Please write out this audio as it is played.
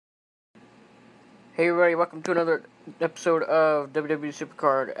Hey everybody, welcome to another episode of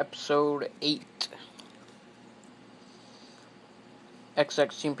SuperCard, episode 8.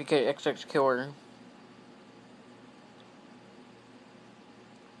 XX Team PK XX Killer.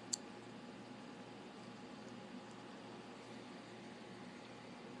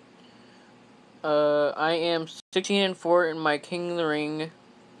 I am 16-4 in my King of the Ring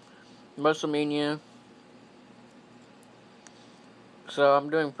WrestleMania. So I'm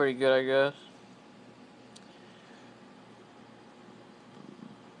doing pretty good, I guess.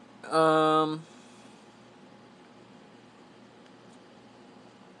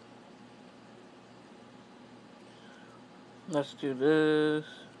 Let's do this.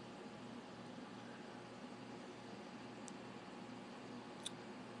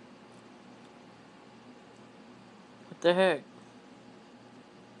 What the heck?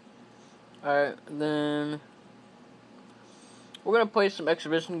 Alright, then we're gonna play some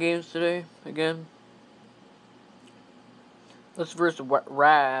exhibition games today, again. Let's versus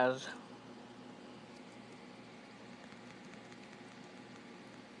Raz.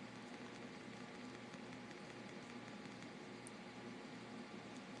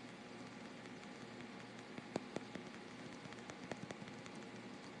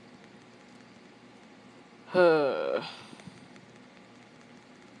 Huh.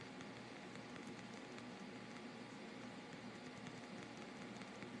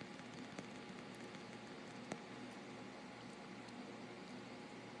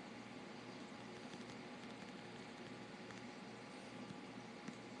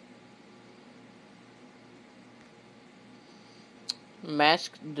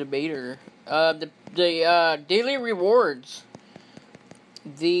 Masked Debater. The daily rewards.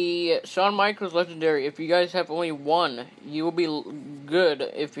 The Shawn Michaels Legendary. If you guys have only one, you will be good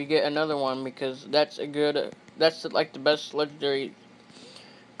if you get another one, because that's like the best Legendary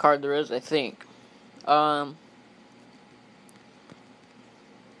card there is, I think.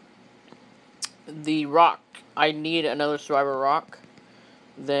 The Rock. I need another Survivor Rock.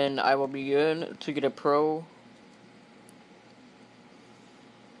 Then I will be good to get a Pro.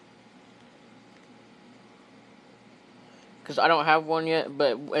 Because I don't have one yet,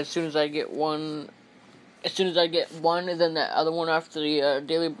 but as soon as I get one, and then that other one after the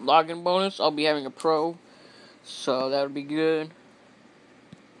daily login bonus, I'll be having a Pro. So that would be good.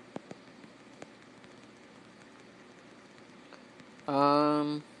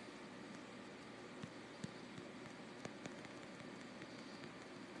 I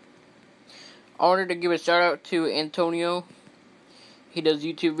wanted to give a shout out to Antonio. He does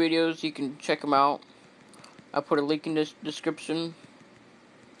YouTube videos. You can check him out. I'll put a link in this description.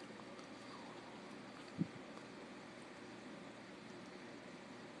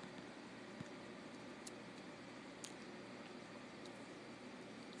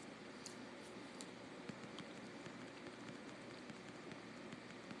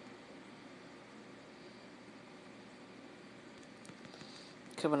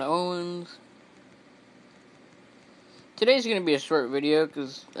 Kevin Owens. Today's gonna be a short video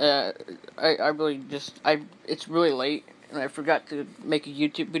because it's really late and I forgot to make a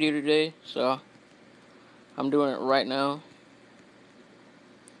YouTube video today, so I'm doing it right now.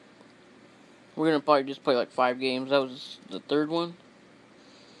 We're gonna probably just play like 5 games. That was the third one.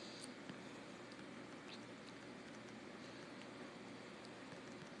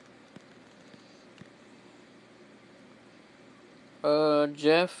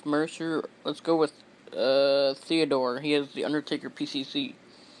 Jeff Mercer. Let's go with Theodore. He has the Undertaker PCC.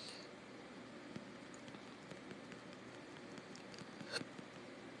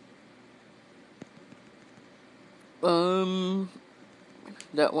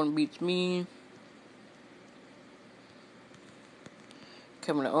 That one beats me.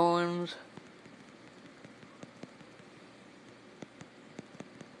 Kevin Owens.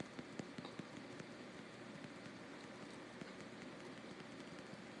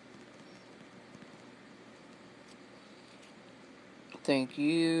 Thank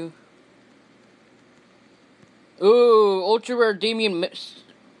you. Ooh, ultra rare Damien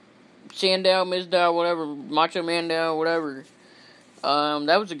Sandow, Mizdow, whatever, Macho Mandow, whatever.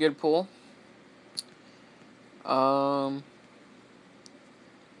 That was a good pull. I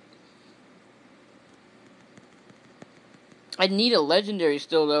need a legendary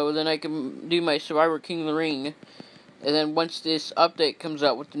still, though. Then I can do my Survivor King of the Ring. And then once this update comes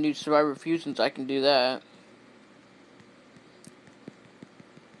out with the new Survivor Fusions, I can do that.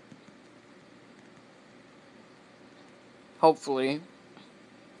 Hopefully.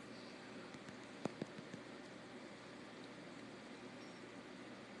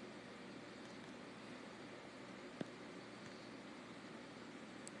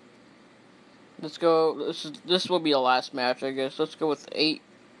 Let's go. This will be the last match, I guess. Let's go with 8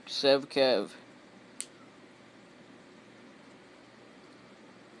 Sev Kev.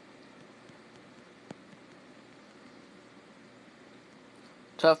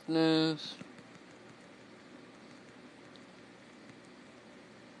 Toughness.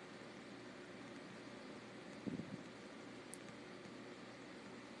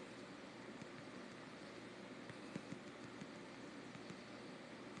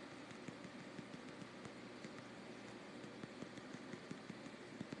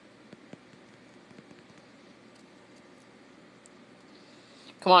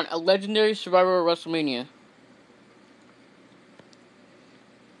 Come on, a legendary survivor of WrestleMania.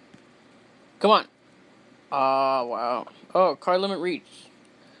 Come on. Wow. Oh, card limit reached.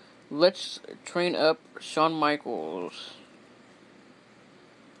 Let's train up Shawn Michaels.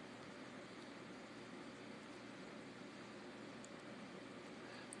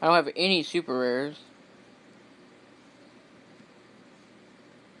 I don't have any super rares.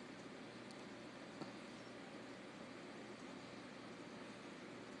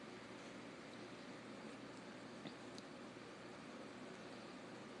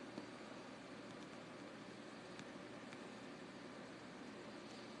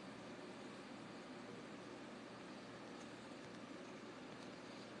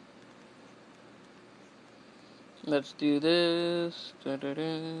 Let's do this.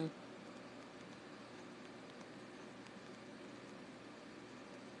 Da-da-da.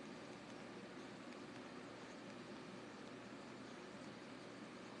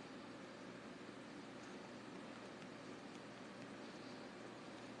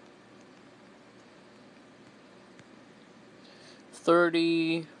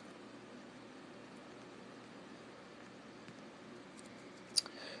 $30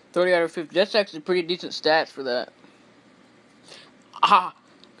 out of 50. That's actually pretty decent stats for that. Ah!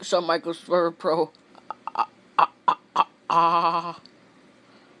 Shawn Michaels for Pro. Ah! Ah! Ah! Ah! Ah!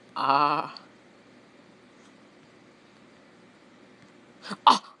 Ah!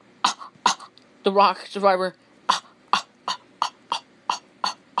 Ah! Ah! The Rock Survivor.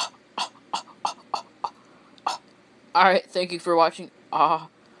 Alright, thank you for watching. I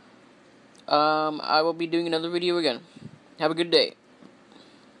will be doing another video again. Have a good day.